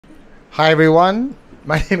Hi everyone,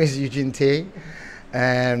 my name is Eugene Tay,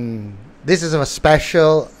 and this is a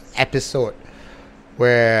special episode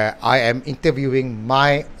where I am interviewing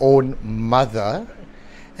my own mother.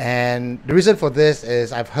 And the reason for this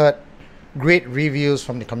is I've heard great reviews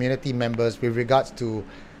from the community members with regards to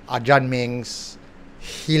Ajarn Meng's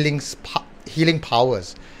healing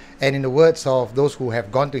powers. And in the words of those who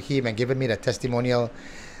have gone to him and given me the testimonial,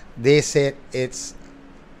 they said it's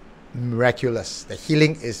miraculous. The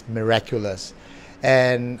healing is miraculous.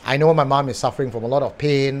 And I know my mom is suffering from a lot of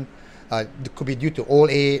pain. It could be due to old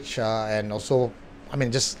age and also,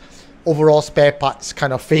 just overall spare parts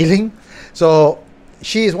kind of failing. So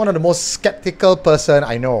she is one of the most skeptical person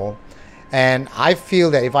I know. And I feel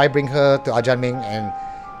that if I bring her to Ajarn Meng and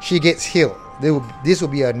she gets healed, this will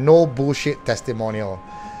be a no bullshit testimonial.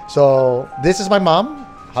 So this is my mom.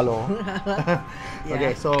 Hello. Yeah.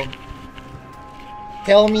 Okay, so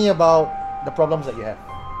tell me about the problems that you have.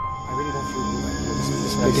 I really don't feel good.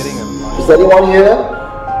 Is anyone here?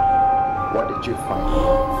 What did you find?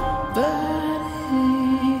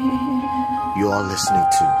 You are listening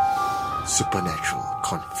to Supernatural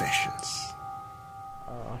Confessions.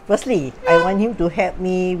 Firstly, I want him to help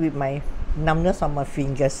me with my numbness on my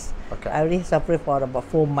fingers. Okay. I already suffered for about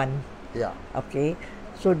 4 months. Yeah. Okay.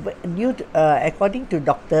 So according to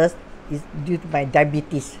doctors, it's due to my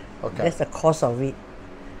diabetes. Okay. That's the cause of it.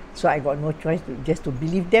 So I got no choice just to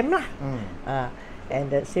believe them lah.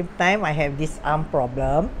 And at the same time, I have this arm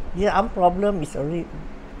problem. This arm problem is already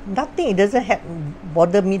nothing. It doesn't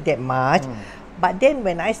bother me that much. But then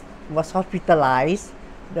when I was hospitalized,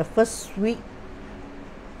 the first week,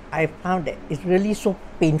 I found that it's really so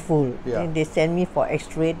painful. Yeah. And they sent me for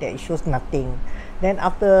X-ray that it shows nothing. Then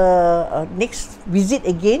after next visit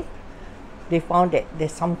again, they found that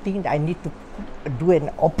there's something that I need to do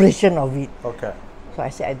an operation of it. Okay. So I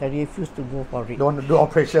said I refuse to go for it. Don't do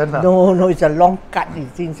operation. No, it's a long cut.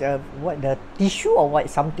 It seems what the tissue or what,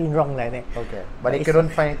 something wrong like that. Okay. But they couldn't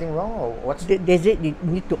find anything wrong, or what's? They said they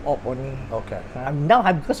need to op only. Okay. Now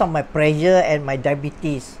because of my pressure and my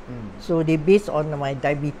diabetes. So they based on my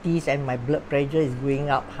diabetes and my blood pressure is going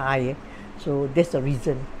up high. So that's the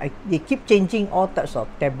reason. They keep changing all types of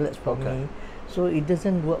tablets for me. So it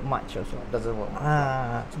doesn't work much also. Doesn't work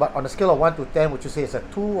much. But on a scale of 1 to 10, would you say it's a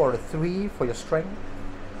 2 or a 3 for your strength?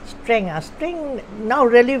 Strength now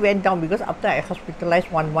really went down because after I hospitalized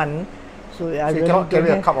 1 month. So I you really cannot carry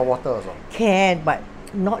a cup of water also? Can, but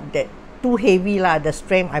not that too heavy lah. The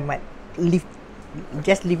strength I might leave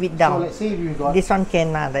it down. So let's say you got this one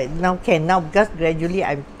can lah. Like now can now because gradually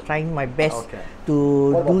I'm trying my best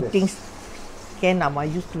to do things. Can I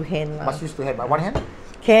use two hand. Must use two hand, but one hand?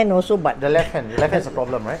 Can also, but the left hand. The left hand is a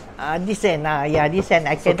problem, right? This hand, this hand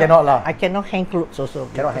I so cannot. Lah. I cannot hang clothes also.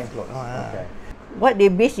 Cannot hang clothes. Okay. What they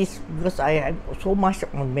base is because I have so much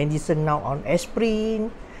on medicine now, on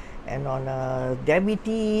aspirin and on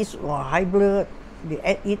diabetes or high blood. They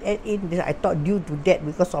add in. I thought due to that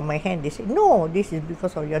because of my hand. They say no, this is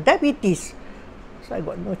because of your diabetes. So I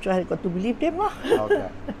got no choice. I got to believe them lah. Okay.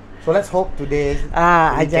 So let's hope today.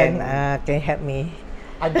 Ajarn can help me.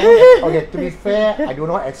 Okay, to be fair, I do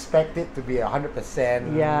not expect it to be 100%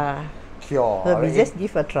 cure. So we just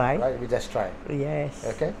give a try. Right, we just try. Yes.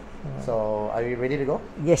 Okay. So are we ready to go?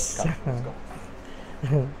 Yes. Come, let's go.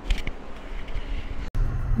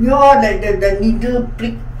 Like the needle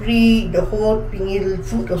prick the whole pingle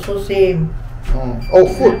foot also same. Oh,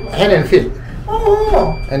 foot, hand and feet.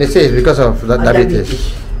 Oh. And they say it's because of the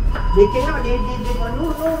diabetes. They cannot. They got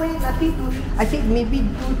no way, nothing to. I think maybe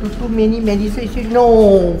due to too many medicine. He said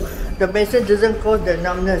no, the medicine doesn't cause the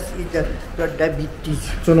numbness. It's the diabetes.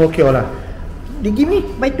 So no cure lah. They give me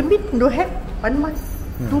vitamin. Don't have 1 month.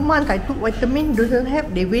 2 months I took vitamin. Doesn't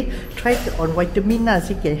have. They tried on vitamin now.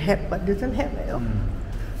 She can help, but doesn't have at all.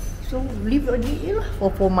 So leave on it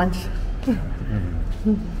for 4 months.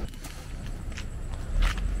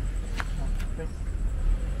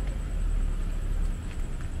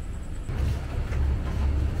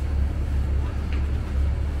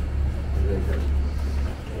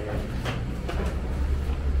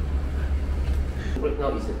 Right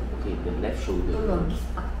now is the left shoulder. No, this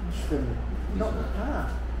part,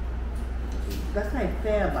 that's not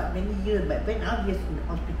fair, but many years. But when I was in the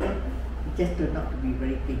hospital, it just turned out to be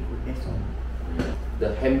very painful. That's all.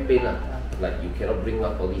 The hand pain, like you cannot bring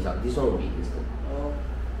up all these up. This one will be instant. Oh,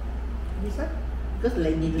 this one? Because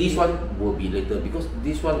like this one will be later because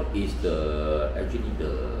this one is actually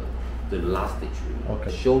the last stage.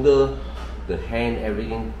 Okay. Shoulder, the hand,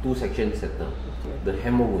 everything, 2 sections settled. The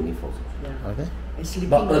hammer will need 4 sections. Yeah. Okay.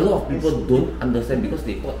 But a lot of people don't understand because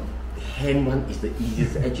they thought hand one is the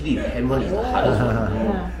easiest. Actually, hand one is the hardest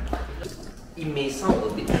one. it may sound a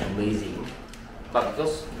bit amazing, but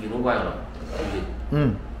because you know why or not?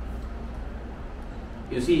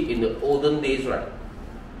 You see, in the olden days, right,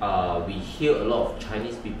 we hear a lot of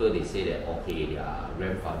Chinese people, they say that, okay, their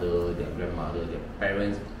grandfather, their grandmother, their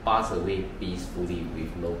parents pass away peacefully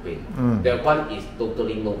with no pain. That one is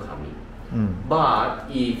totally no coming. But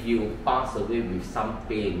if you pass away with some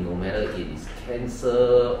pain, no matter it is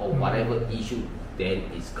cancer or whatever issue, then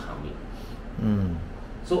it's coming.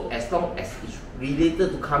 So as long as it's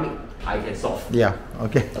related to coming, I can solve. Yeah,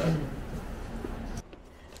 okay.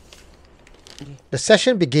 The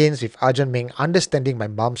session begins with Ajarn Meng understanding my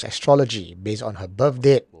mom's astrology based on her birth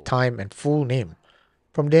date, time and full name.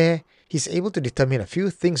 From there, he's able to determine a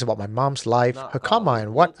few things about my mom's life, her karma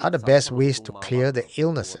and what are the best ways to clear the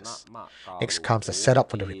illnesses. Next comes the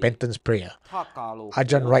setup for the repentance prayer.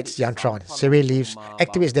 Ajarn writes yantra on sere leaves,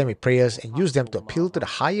 activates them with prayers and uses them to appeal to the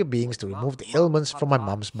higher beings to remove the ailments from my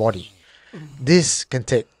mom's body. This can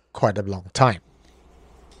take quite a long time.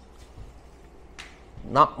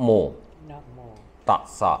 Namo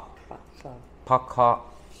Tassa Paka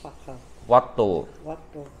Vato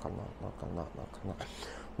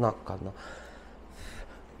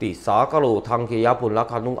Ti Sakalo Tanki Yapun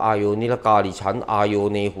Lakanung Ayo Nilakali Chan Ayo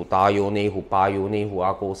Nehu Tayo Nehu Payo Nehu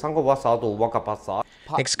Ako Sangawasato Wakapasa.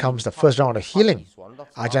 Next comes the first round of healing.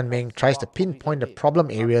 Ajarn Meng tries to pinpoint the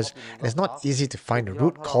problem areas and it's not easy to find the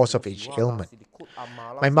root cause of each ailment.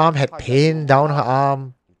 My mom had pain down her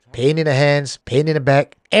arm, pain in the hands, pain in the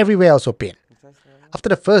back, everywhere also pain. After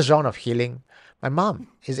the first round of healing, my mom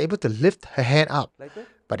is able to lift her hand up,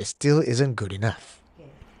 but it still isn't good enough. You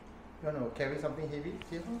want to carry something heavy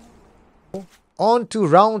here? On to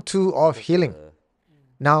round 2 of healing.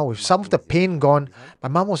 Now, with some of the pain gone, my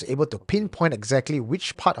mom was able to pinpoint exactly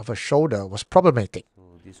which part of her shoulder was problematic.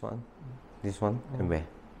 This one, and where?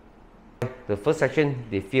 The first section,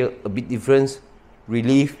 they feel a bit difference,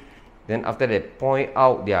 relief. Then after that, point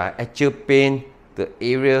out their actual pain, the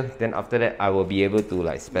area. Then after that, I will be able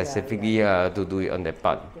to specifically to do it on that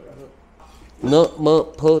part.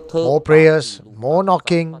 More prayers, more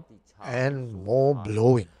knocking, and more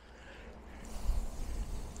blowing.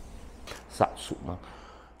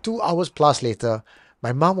 2 hours plus later,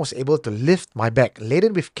 my mom was able to lift my bag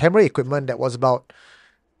laden with camera equipment that was about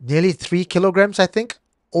nearly 3 kilograms, I think,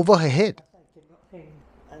 over her head.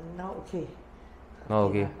 Now okay. Now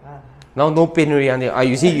okay. Now no pain already.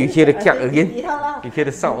 You see, you hear the crack again. You hear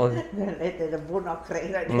the sound. Later the bone will crack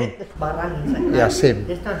like that. Barang inside. Yeah, same.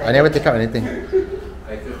 I never take out anything.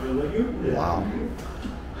 Wow.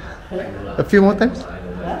 A few more times?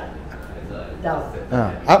 Down.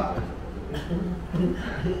 Up.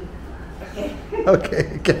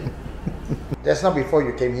 Okay, can. Just now before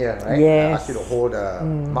you came here, right? Yes. I asked you to hold a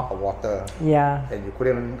mug of water. Yeah. And you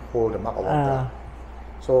couldn't hold the mug of water.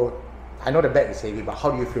 So, I know the bag is heavy, but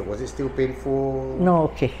how do you feel? Was it still painful? No,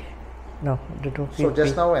 okay. No, the don't feel So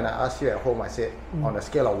just pain. now when I asked you at home, I said on a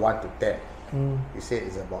scale of 1 to 10, you said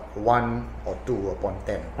it's about 1 or 2 upon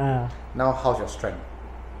 10. Now how's your strength?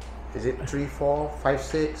 Is it 3, 4, 5,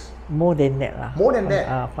 6? More than that lah. More than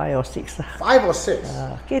that? 5 or 6 lah. 5 or 6?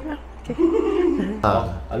 Okay lah. Okay.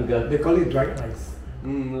 They call it dry ice.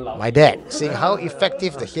 My dad, seeing how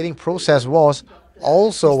effective the healing process was,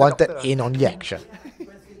 also wanted in on the action.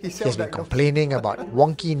 He has been complaining about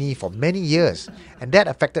wonky knee for many years, and that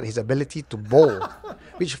affected his ability to bowl,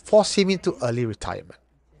 which forced him into early retirement.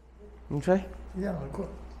 You try? Yeah, good.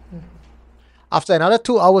 After another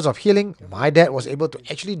 2 hours of healing, my dad was able to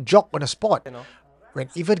actually jog on the spot, when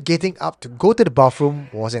even getting up to go to the bathroom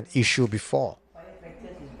was an issue before.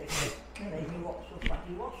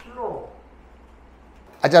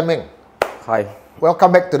 Ajarn Meng, Hi.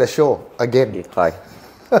 welcome back to the show again. Hi.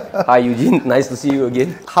 Hi Eugene, nice to see you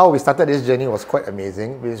again. How we started this journey was quite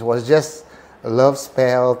amazing. It was just a love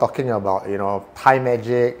spell, talking about, Thai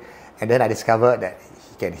magic, and then I discovered that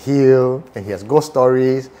he can heal and he has ghost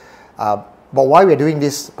stories. But why we're doing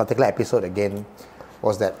this particular episode again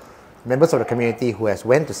was that members of the community who has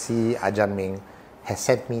went to see Ajarn Meng has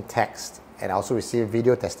sent me text, and I also received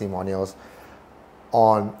video testimonials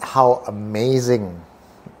on how amazing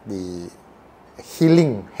the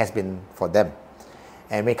healing has been for them.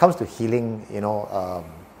 And when it comes to healing,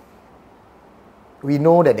 we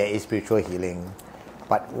know that there is spiritual healing,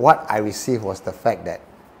 but what I received was the fact that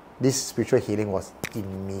this spiritual healing was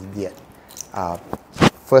immediate.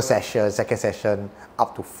 First session, second session,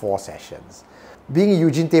 up to 4 sessions. Being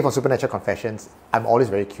Eugene Tay from Supernatural Confessions, I'm always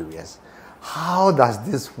very curious. How does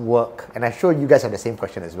this work? And I'm sure you guys have the same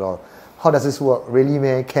question as well. How does this work? Really,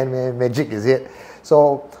 man? Can man? Magic, is it?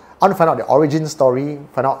 So I want to find out the origin story,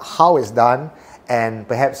 find out how it's done, and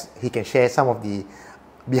perhaps he can share some of the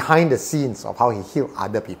behind the scenes of how he healed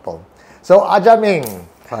other people. So Ajarn Meng,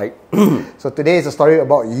 Hi. so today is a story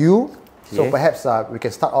about you. So Yeah. perhaps we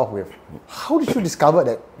can start off with, how did you discover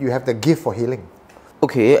that you have the gift for healing?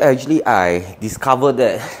 Okay, actually I discovered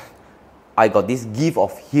that I got this gift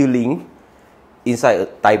of healing inside a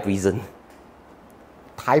Thai prison.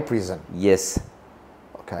 Thai prison. Yes.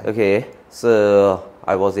 Okay. Okay, so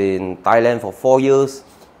I was in Thailand for 4 years,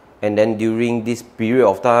 and then during this period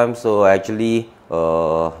of time, so actually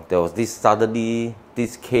there was this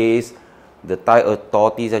case. The Thai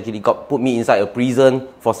authorities actually put me inside a prison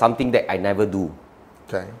for something that I never do.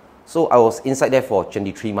 Okay. So I was inside there for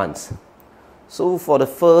 23 months. So for the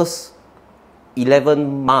first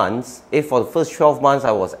 11 months, for the first 12 months,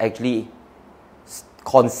 I was actually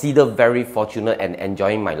considered very fortunate and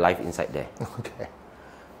enjoying my life inside there. Okay.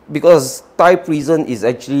 Because Thai prison is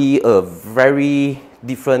actually a very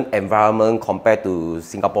different environment compared to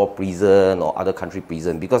Singapore prison or other country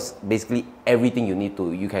prison, because basically everything you need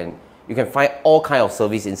to, you can find all kind of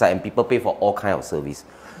service inside, and people pay for all kind of service.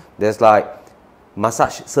 There's like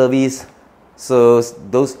massage service. So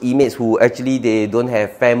those inmates who actually they don't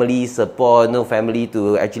have family support, no family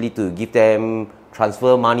to give them,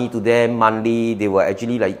 transfer money to them monthly, they will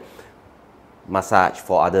actually like massage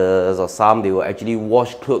for others, or some they will actually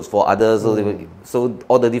wash clothes for others. So, so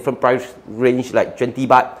all the different price range, like 20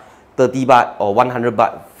 baht, 30 baht or 100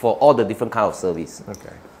 baht for all the different kind of service.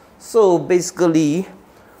 Okay. So basically,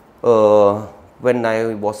 when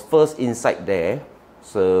I was first inside there,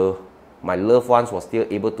 so my loved ones was still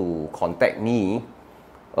able to contact me.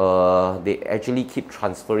 They actually keep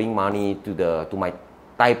transferring money to my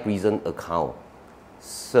Thai prison account.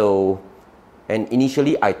 So, and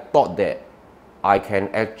initially I thought that I can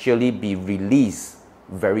actually be released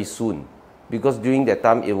very soon, because during that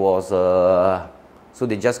time it was so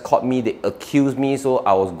they just caught me, they accused me, so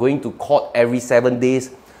I was going to court every 7 days.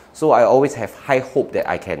 So I always have high hope that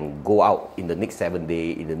I can go out in the next 7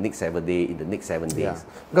 days, in the next 7 days, in the next 7 days. Yeah.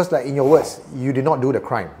 Because like in your words, you did not do the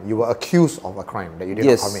crime. You were accused of a crime that you did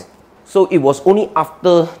not commit. So it was only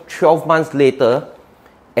after 12 months later,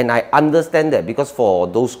 and I understand that because for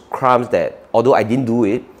those crimes that, although I didn't do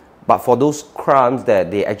it, but for those crimes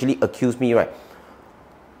that they actually accused me, right,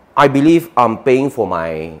 I believe I'm paying for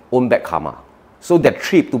my own bad karma. So that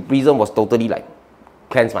trip to prison was totally like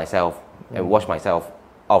cleanse myself and wash myself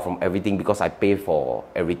out from everything, because I pay for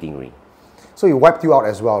everything really. So you wiped you out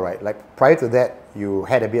as well, right? Like prior to that, you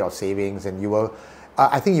had a bit of savings, and you were,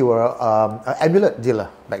 I think you were an amulet dealer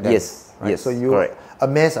back then. Yes, right? yes, So you correct. a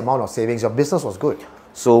mass amount of savings. Your business was good.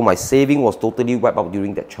 So my saving was totally wiped out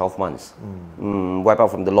during that 12 months. Wiped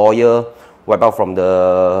out from the lawyer, wiped out from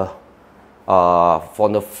the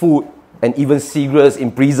food, and even cigarettes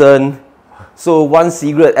in prison. So one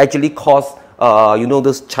cigarette actually cost, you know,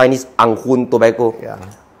 those Chinese Anghun tobacco. Yeah.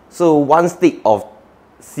 So one stick of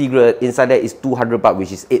cigarette inside there is 200 baht,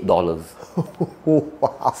 which is $8.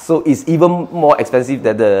 Wow. So it's even more expensive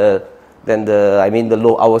than our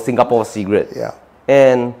Singapore cigarette. Yeah.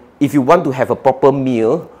 And if you want to have a proper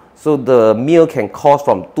meal, so the meal can cost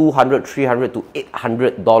from $200, $300 to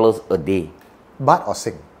 $800 a day. Baht or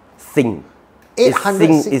Sing? Sing.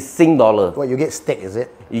 800 is Sing dollar. What, you get steak, is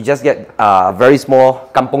it? You just get very small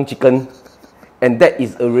kampong chicken, and that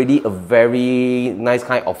is already a very nice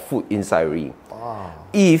kind of food inside already. Wow.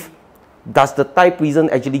 Does the Thai prison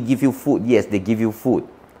actually give you food? Yes, they give you food.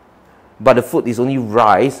 But the food is only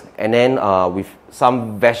rice, and then with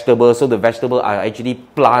some vegetables. So the vegetables are actually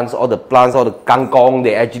plants, all the kangkong,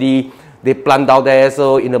 they plant out there.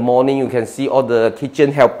 So in the morning you can see all the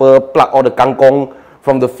kitchen helper pluck all the kangkong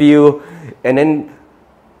from the field, and then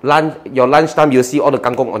your lunchtime you'll see all the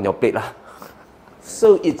kangkong on your plate lah.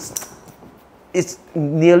 So it's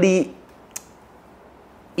nearly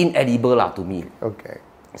inedible lah to me. Okay.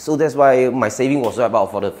 So that's why my saving was wiped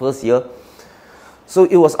out for the first year. So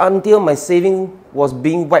it was until my saving was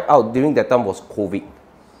being wiped out during that time was COVID,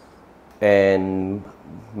 and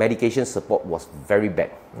medication support was very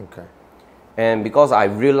bad. Okay. And because I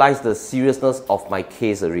realized the seriousness of my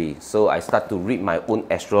case already, so I start to read my own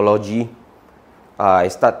astrology. I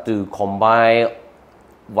start to combine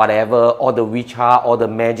whatever, all the witchcraft, all the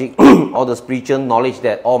magic, all the spiritual knowledge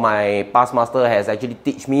that all my past master has actually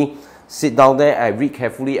teach me. Sit down there, I read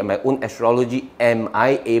carefully at my own astrology. Am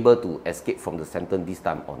I able to escape from the sentence this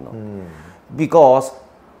time or not? Because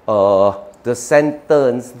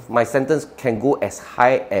my sentence can go as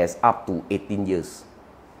high as up to 18 years.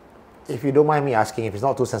 If you don't mind me asking, if it's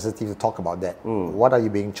not too sensitive to talk about that, what are you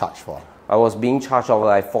being charged for? I was being charged of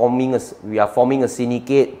like we are forming a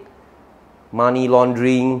syndicate, money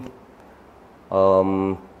laundering.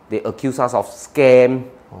 They accuse us of scam.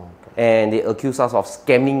 Oh, okay. and they accuse us of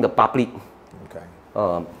scamming the public. Okay.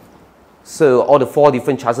 So all the 4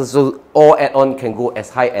 different charges, so all add-on can go as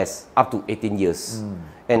high as up to 18 years.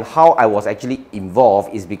 And how I was actually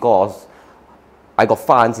involved is because I got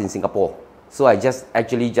funds in Singapore. So I just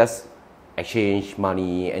exchange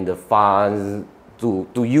money and the funds to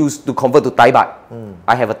convert to Thai baht.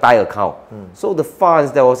 I have a Thai account. So the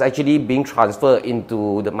funds that was actually being transferred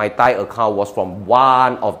into my Thai account was from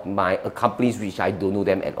one of my companies which I don't know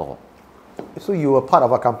them at all. So you were part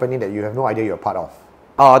of a company that you have no idea you're part of?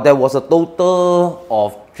 There was a total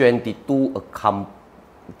of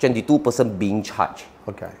 22 person being charged.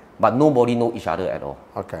 Okay. But nobody know each other at all.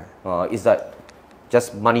 Okay. It's like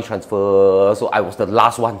just money transfer. So I was the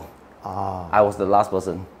last one. I was the last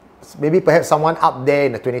person. Maybe perhaps someone up there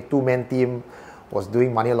in the 22-man team was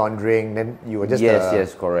doing money laundering, then you were just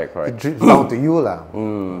yes, correct. It drips down to you lah.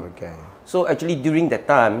 Okay. So actually during that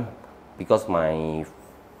time, because my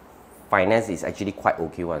finance is actually quite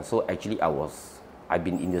okay one. So actually I've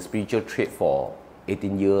been in the spiritual trade for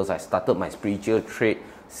 18 years. I started my spiritual trade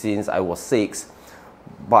since I was 6.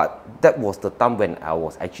 But that was the time when I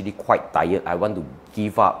was actually quite tired. I want to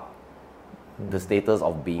give up the status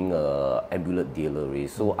of being an amulet dealer.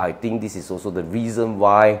 So I think this is also the reason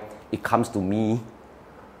why it comes to me.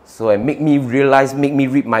 So it make me realize, make me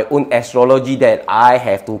read my own astrology that I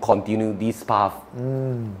have to continue this path.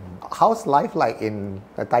 How's life like in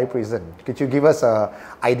a Thai prison? Could you give us an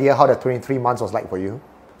idea how the 23 months was like for you?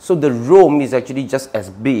 So the room is actually just as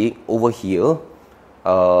big over here.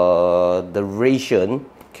 The ration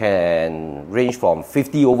can range from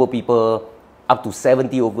 50 over people up to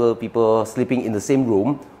 70 over people sleeping in the same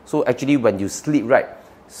room. So actually when you sleep, right,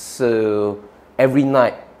 so every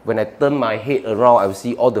night when I turn my head around, I will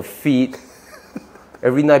see all the feet.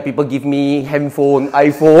 Every night people give me handphone,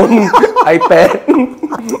 iPhone, iPad.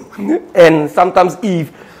 And sometimes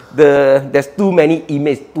if there's too many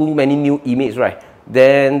new images, right,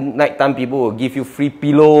 then nighttime people will give you free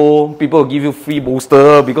pillow, people will give you free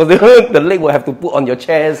bolster because the leg will have to put on your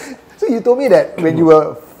chest. So you told me that when you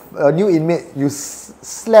were a new inmate, you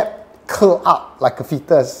slept curled up like a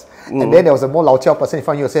fetus. And then there was a more lao chiao person in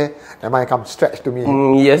front of you who said, "Never mind, come stretch to me."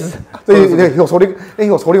 Yes. So he was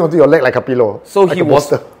holding onto your leg like a pillow. So like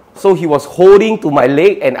he was holding to my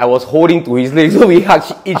leg and I was holding to his leg. So we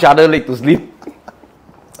hugged each other leg to sleep.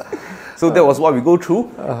 So that was what we go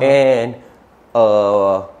through. And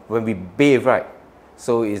when we bathe, right?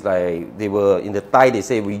 So it's like they were in the Thai. They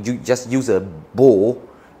say we just use a bowl,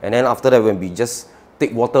 and then after that, when we just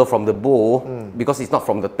take water from the bowl, because it's not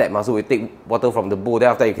from the tap, so we take water from the bowl. Then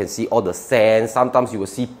after you can see all the sand. Sometimes you will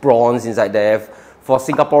see prawns inside there. For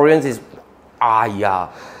Singaporeans, it's yeah.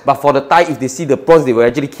 But for the Thai, if they see the prawns, they will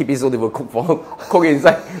actually keep it, so they will cook it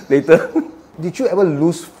inside later. Did you ever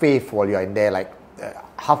lose faith while you're in there? Like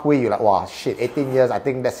halfway, you're like, wow, shit, 18 years, I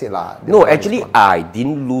think that's it lah. No, actually, I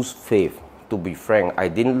didn't lose faith. To be frank, I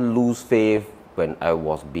didn't lose faith when I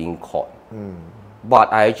was being caught.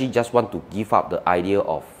 But I actually just want to give up the idea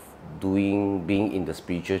of being in the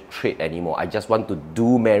spiritual trade anymore. I just want to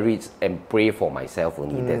do merits and pray for myself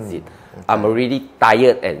only. That's it. Okay. I'm already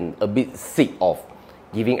tired and a bit sick of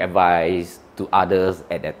giving advice to others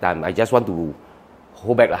at that time. I just want to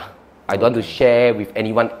hold back lah. I don't want to share with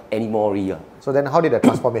anyone anymore. So then how did the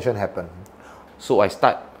transformation happen? So I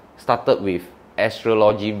started with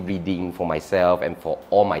astrology reading for myself and for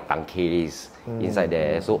all my tankeis inside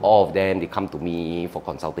there. So all of them, they come to me for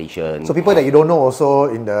consultation. So people that you don't know also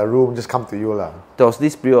in the room just come to you lah. There was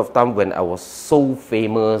this period of time when I was so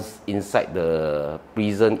famous inside the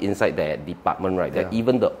prison, inside that department, right? That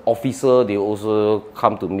even the officer, they also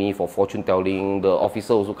come to me for fortune telling. The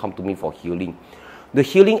officer also come to me for healing. The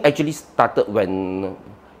healing actually started when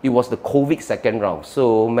it was the COVID second round.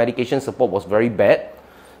 So medication support was very bad.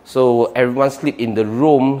 So everyone sleep in the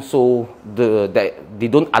room. So they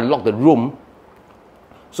don't unlock the room.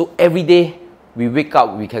 So every day we wake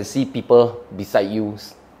up, we can see people beside you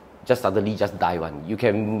just suddenly just die one. You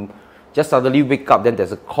can just suddenly wake up, then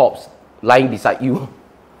there's a corpse lying beside you.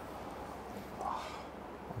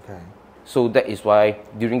 Okay. So that is why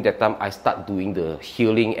during that time I start doing the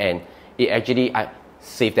healing, and it actually I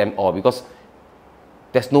saved them all because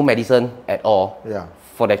there's no medicine at all. Yeah.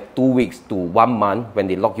 For that 2 weeks to 1 month when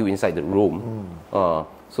they lock you inside the room.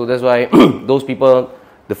 So that's why those people,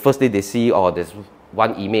 the first day they see, there's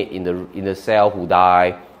one inmate in the cell who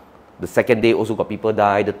died. The second day also got people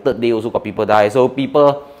die. The third day also got people die. So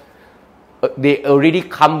people, they already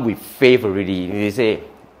come with faith already. They say,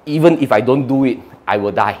 even if I don't do it, I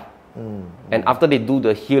will die. And after they do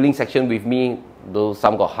the healing section with me, though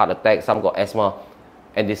some got heart attack, some got asthma,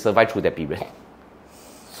 and they survive through that period.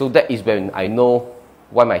 So that is when I know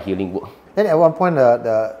why my healing work. Then at one point,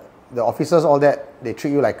 the officers, all that, they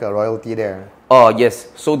treat you like a royalty there. Oh yes,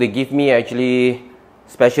 so they give me actually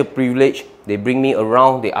special privilege. They bring me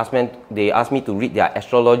around. They ask me to read their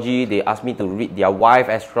astrology. They ask me to read their wife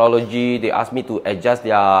astrology. They ask me to adjust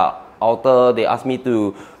their altar. They ask me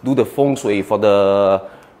to do the feng shui for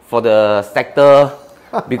the sector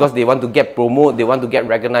because they want to get promoted. They want to get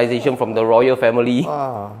recognition from the royal family.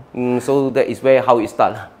 So that is how it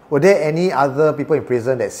starts. Were there any other people in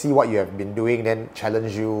prison that see what you have been doing, then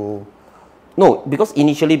challenge you? No, because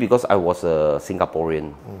I was a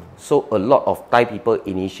Singaporean, so a lot of Thai people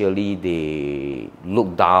initially they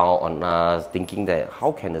look down on us, thinking that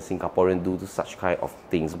how can a Singaporean do such kind of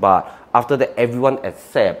things? But after that, everyone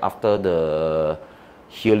accept after the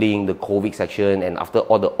healing, the COVID section, and after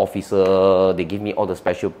all the officer, they give me all the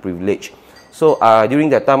special privilege. So during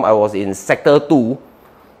that time, I was in Sector 2,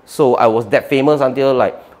 so I was that famous until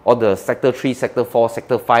like all the Sector 3, Sector 4,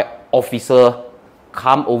 Sector 5 officer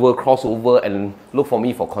cross over and look for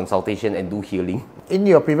me for consultation and do healing. In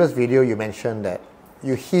your previous video, you mentioned that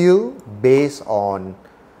you heal based on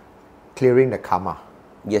clearing the karma.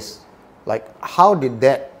 Yes. Like, how did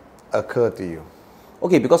that occur to you?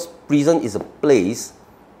 Okay, because prison is a place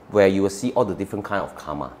where you will see all the different kind of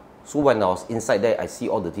karma. So when I was inside there, I see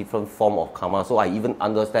all the different form of karma. So I even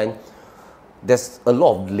understand there's a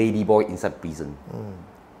lot of ladyboy inside prison.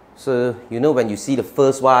 So, you know, when you see the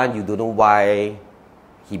first one, you don't know why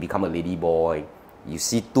he become a lady boy. You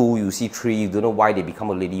see 2, you see 3, you don't know why they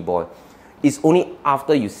become a lady boy. It's only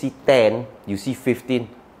after you see 10, you see 15.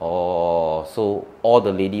 Oh, so all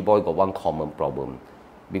the lady boy got one common problem.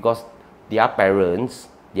 Because their parents,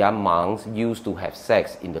 their monks used to have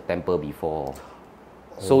sex in the temple before.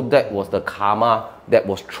 So that was the karma that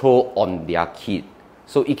was thrown on their kid.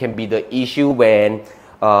 So it can be the issue when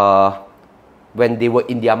they were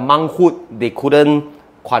in their monkhood, they couldn't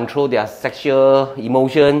control their sexual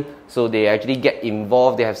emotion, so they actually get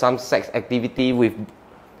involved. They have some sex activity with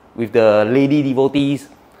the lady devotees,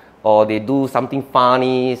 or they do something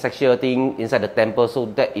funny, sexual thing inside the temple. So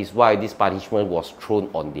that is why this punishment was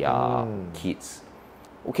thrown on their kids.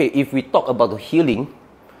 Okay, if we talk about the healing,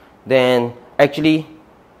 then actually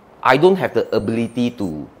I don't have the ability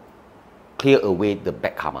to clear away the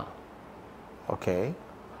bad karma. Okay.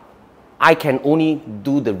 I can only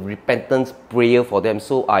do the repentance prayer for them,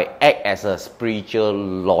 so I act as a spiritual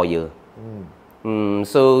lawyer.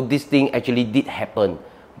 So this thing actually did happen,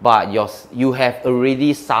 but you have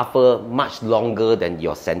already suffered much longer than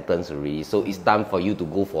your sentence already, so it's time for you to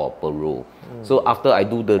go for a parole. So after I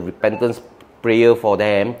do the repentance prayer for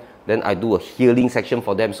them, then I do a healing section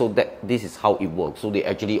for them, so that this is how it works. So they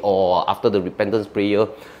actually, after the repentance prayer,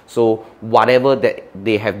 so whatever that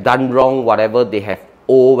they have done wrong, whatever they have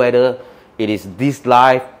whether it is this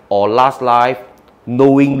life or last life,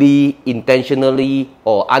 knowingly, intentionally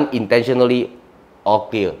or unintentionally, all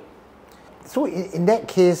clear. So in that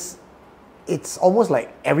case, it's almost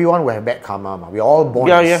like everyone will have bad karma. We're all born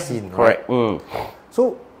with sin, correct. Right?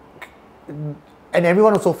 So, and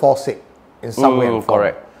everyone also falls sick in some way and form.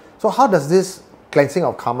 Correct. So how does this cleansing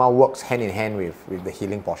of karma works hand in hand with the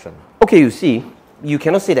healing portion? Okay, you see, you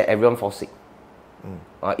cannot say that everyone falls sick.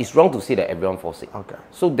 It's wrong to say that everyone falls sick. Okay.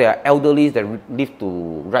 So there are elderly that live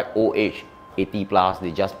to ripe old age, 80 plus,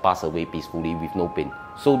 they just pass away peacefully with no pain.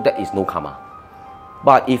 So that is no karma.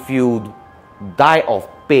 But if you die of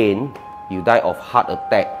pain, you die of heart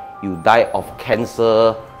attack, you die of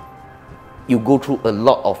cancer, you go through a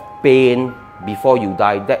lot of pain before you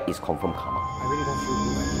die, that is confirmed karma. I really don't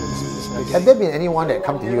feel good. Have there been anyone that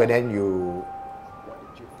come to you and then you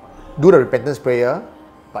do the repentance prayer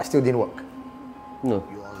but still didn't work? No.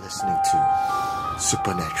 You are listening to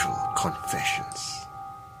Supernatural Confessions.